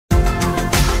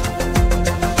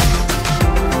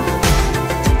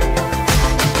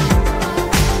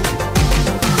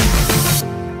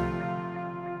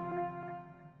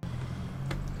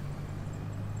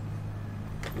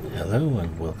Hello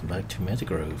and welcome back to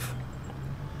MeadowGrove.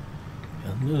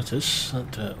 You'll notice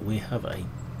that we have a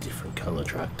different colour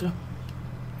tractor.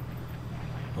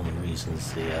 One of the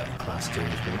reasons the class team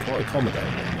has been quite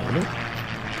accommodating at the moment.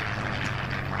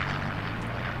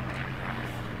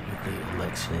 With the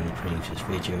election in the previous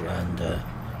video and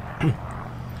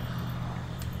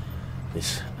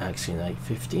this Axion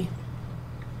 850,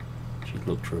 which you'd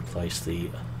look to replace the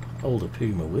older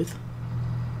Puma with.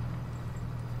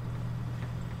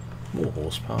 More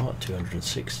horsepower,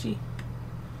 260.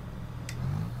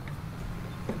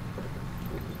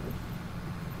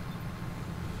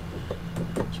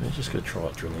 So we're just going to try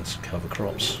drilling some cover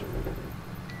crops.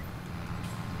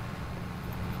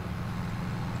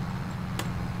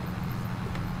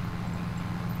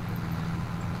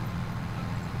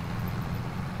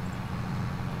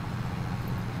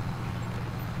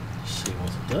 See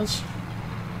what it does.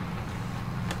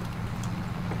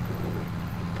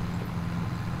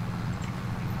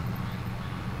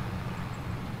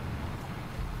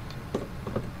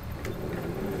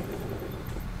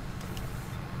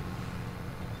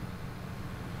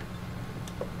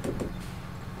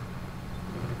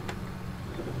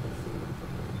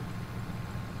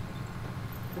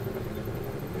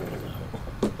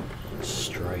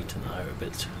 Straighten out a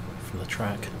bit from the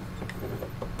track.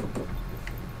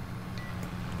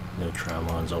 No tram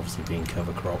lines obviously being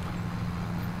cover crop.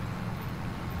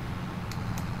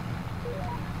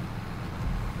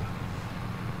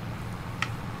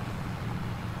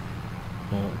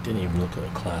 Well, didn't even look at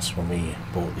the class when we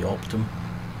bought the Optum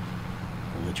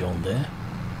or the John Deere.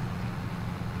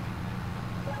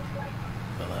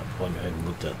 At that point I even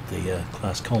looked at the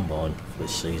class combine for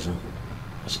this season.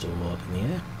 I still work in the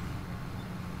air.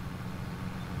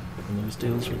 And those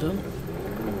deals were done.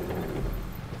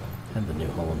 And the New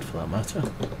Holland for that matter. As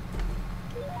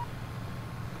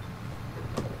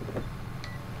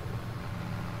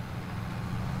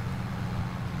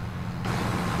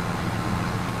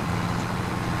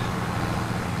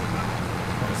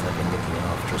they've been looking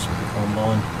after us with the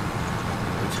combine,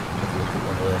 let's have a look at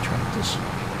one of their tractors.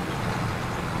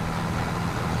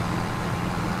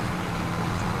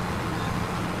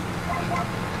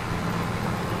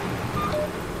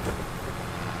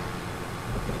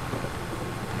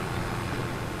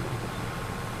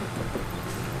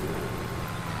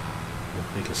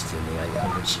 Biggest in the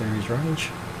 800 series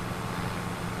range.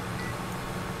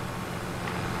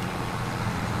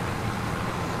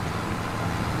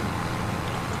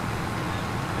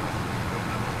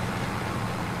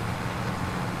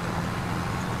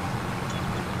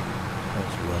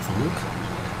 That's worth a look.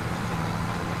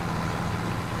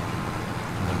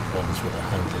 No problems with the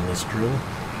handling this drill.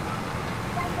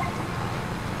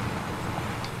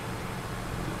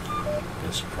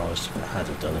 Been surprised if it had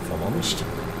have done, if I'm honest.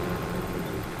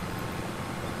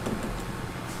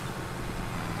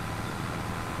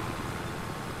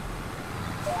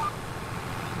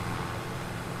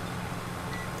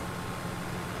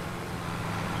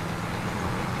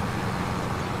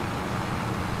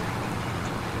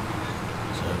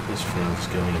 This field's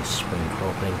going into spring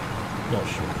cropping, not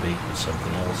sugar beet but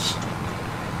something else.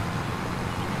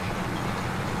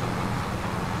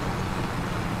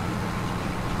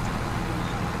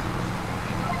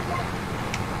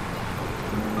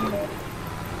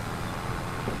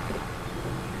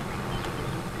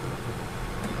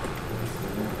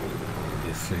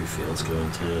 The food field's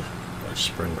going to a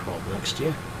spring crop next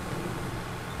year.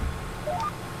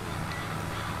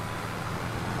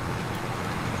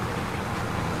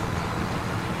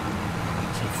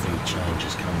 Food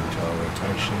changes coming to our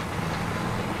rotation.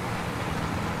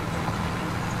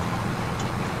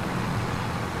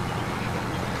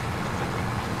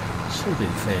 Still do a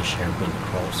fair share of winter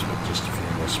crops with just a few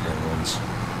more spring ones.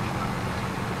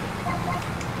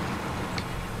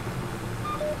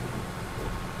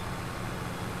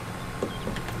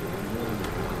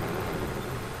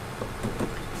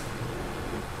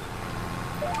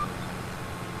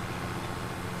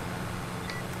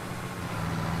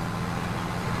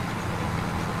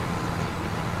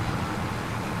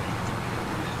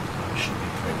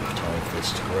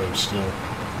 To grow still.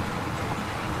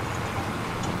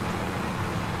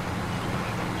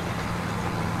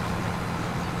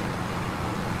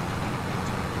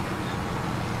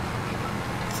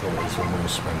 Thought these were more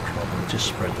spring crop, and just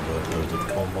spread the workload of the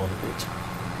combine a bit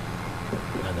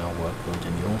and our workload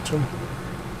in the autumn,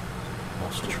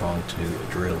 whilst trying to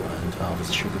drill and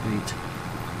harvest sugar beet.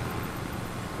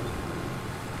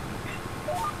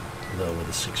 Though with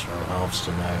a 6-row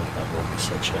harvester now, that won't be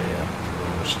such a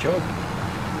enormous job.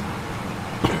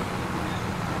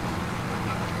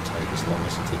 Take as long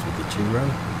as it did with the 2-row.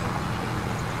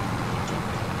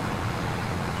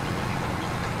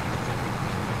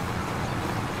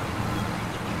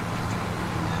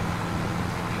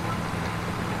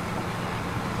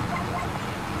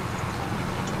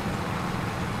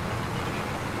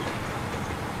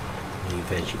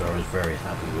 Veggie, I was very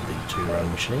happy with the 2-row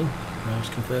machine. I was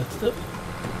converted it,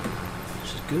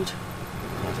 which is good.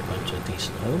 Glad it went to a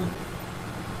decent home.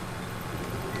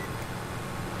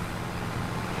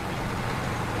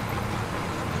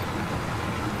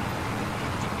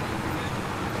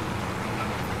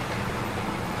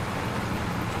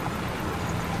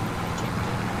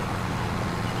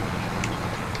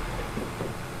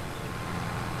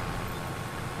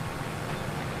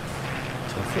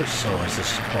 For its size,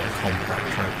 this is quite a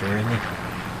compact tractor really.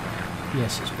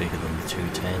 Yes, it's bigger than the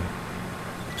 210,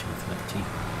 230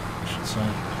 I should say,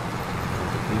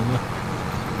 the Puma.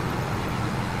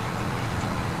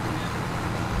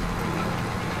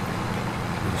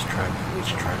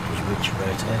 Which track was which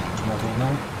about here, model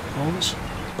now, Aorus?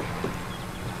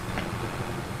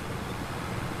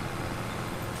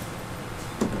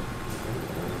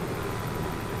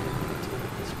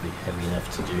 This would be heavy enough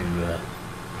to do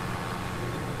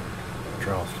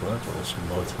draft work, but also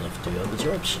light enough to do other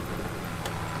jobs.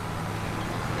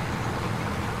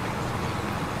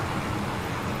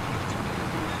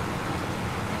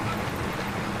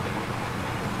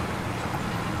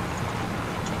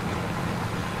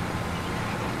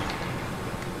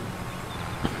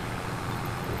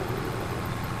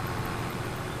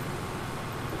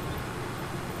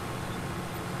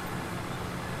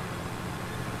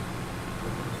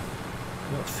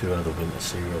 Got a few other winter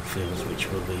cereal fields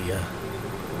which will be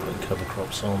putting cover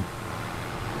crops on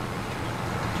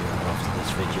after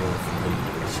this video if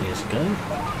you see us go.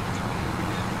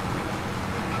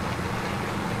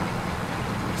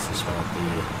 This one had the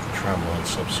tramline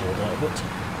subsawed out of it.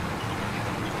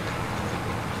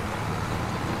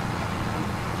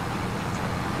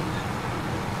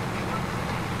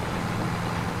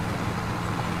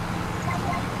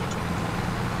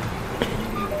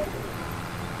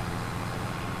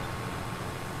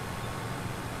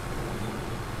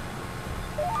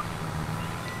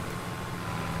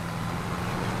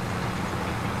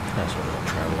 That's what that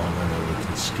tram line, I know we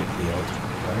can skip the odd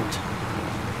route.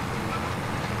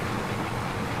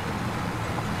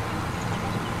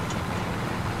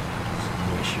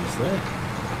 No issues there.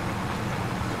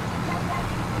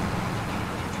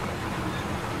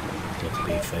 But to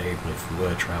be fair, even if we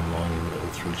were tram lining it all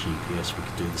through GPS, we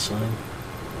could do the same.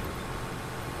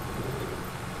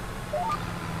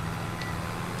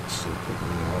 Still put them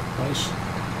in the right place.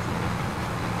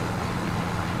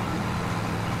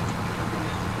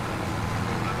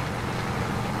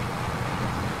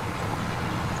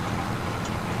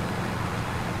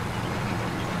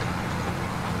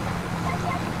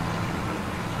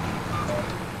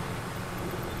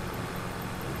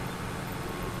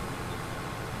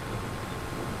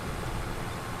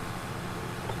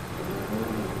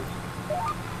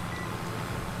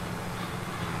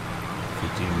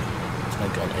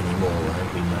 Take on any more,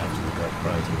 we may have to look at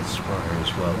upgrading the sprayer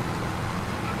as well.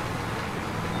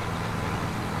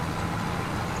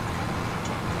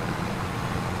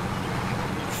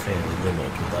 Fairly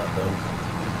limited with that though.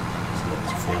 There's lots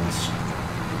of things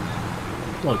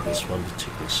like this one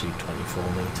particularly suit 24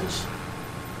 metres.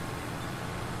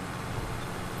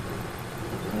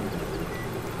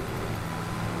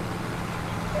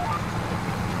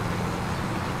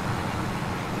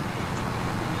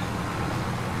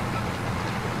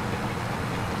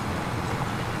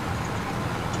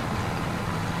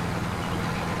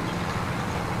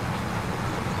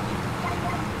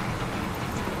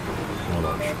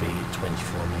 Should be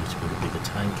 24 metres with a bigger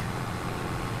tank.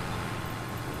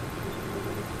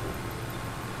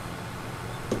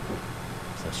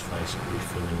 So let's face it,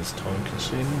 refilling is time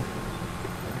consuming.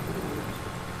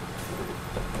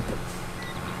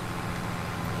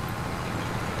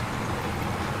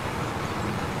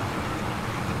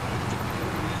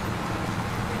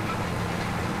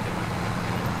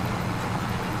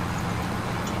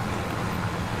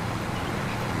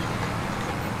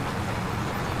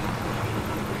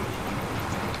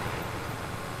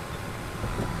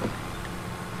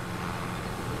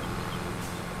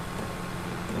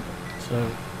 So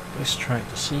this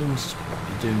tractor seems to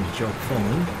be doing the job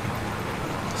fine.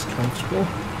 It's comfortable.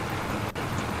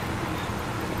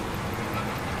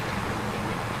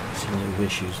 See no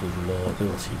issues with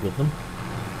reliability with them.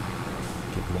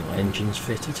 Given what engines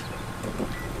fitted.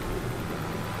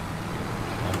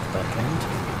 And the back end.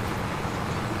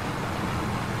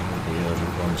 And the early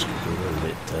ones could be a little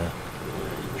bit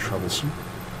troublesome.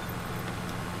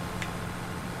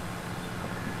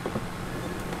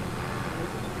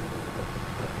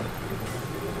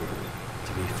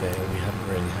 We haven't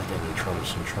really had any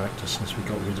troublesome tractors since we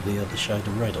got rid of the other shade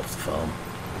of red off the farm.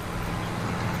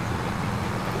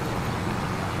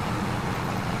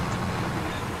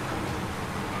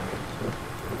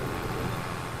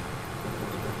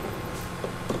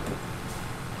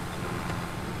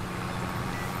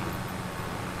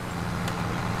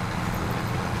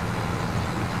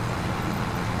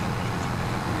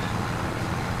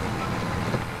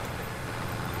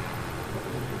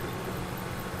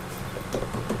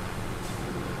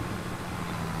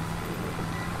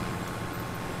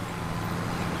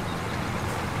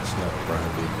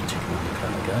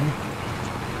 again.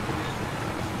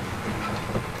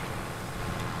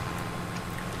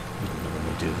 When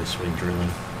we do this wind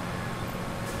drilling,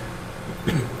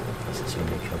 as it's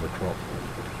only a cover crop,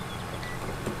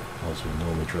 as we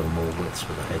normally drill more widths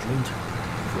with a headland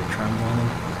for a tram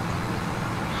lining.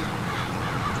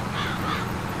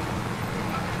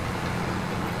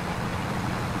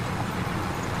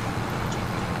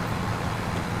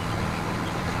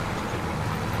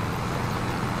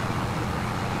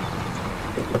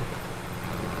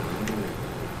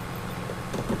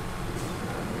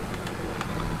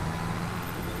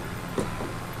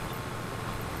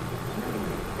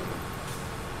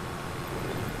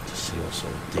 See what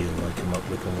sort of deal they come up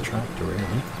with on the tractor, really.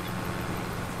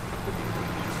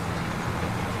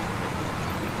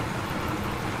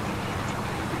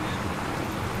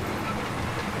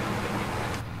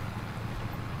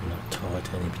 You're not tied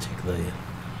to any particular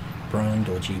brand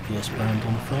or GPS brand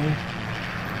on the phone.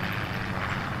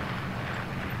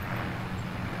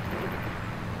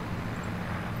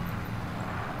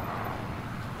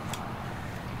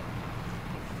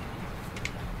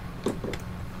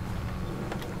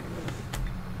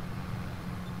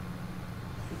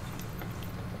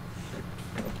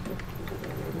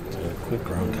 Quick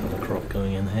ground cover crop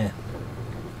going in here.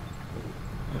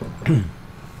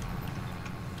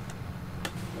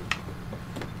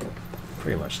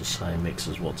 Pretty much the same mix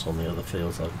as what's on the other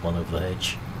fields, like one over the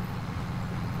hedge.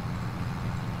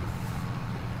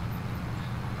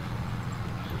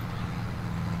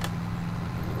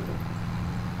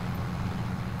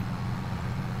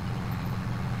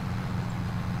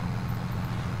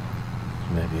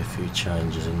 Maybe a few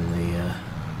changes in the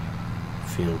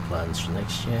field plans for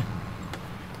next year.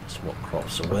 What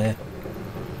crops are where.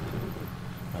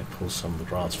 I pull some of the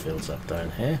grass fields up down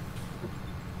here.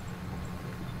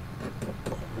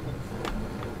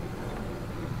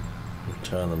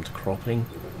 Return them to cropping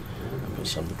and put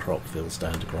some of the crop fields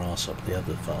down to grass up the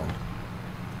other farm.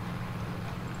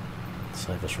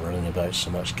 Save us running about so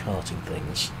much carting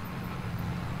things.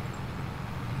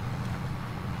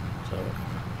 So,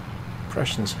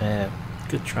 impressions here,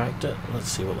 good tractor. Let's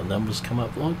see what the numbers come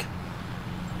up like.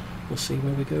 We'll see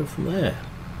where we go from there.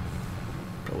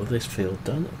 But with this field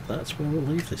done, that's where we'll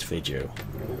leave this video.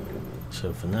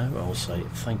 So for now, I'll say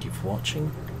thank you for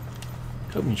watching.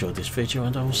 Hope you enjoyed this video,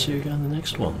 and I will see you again in the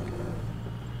next one.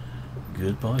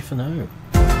 Goodbye for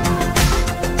now.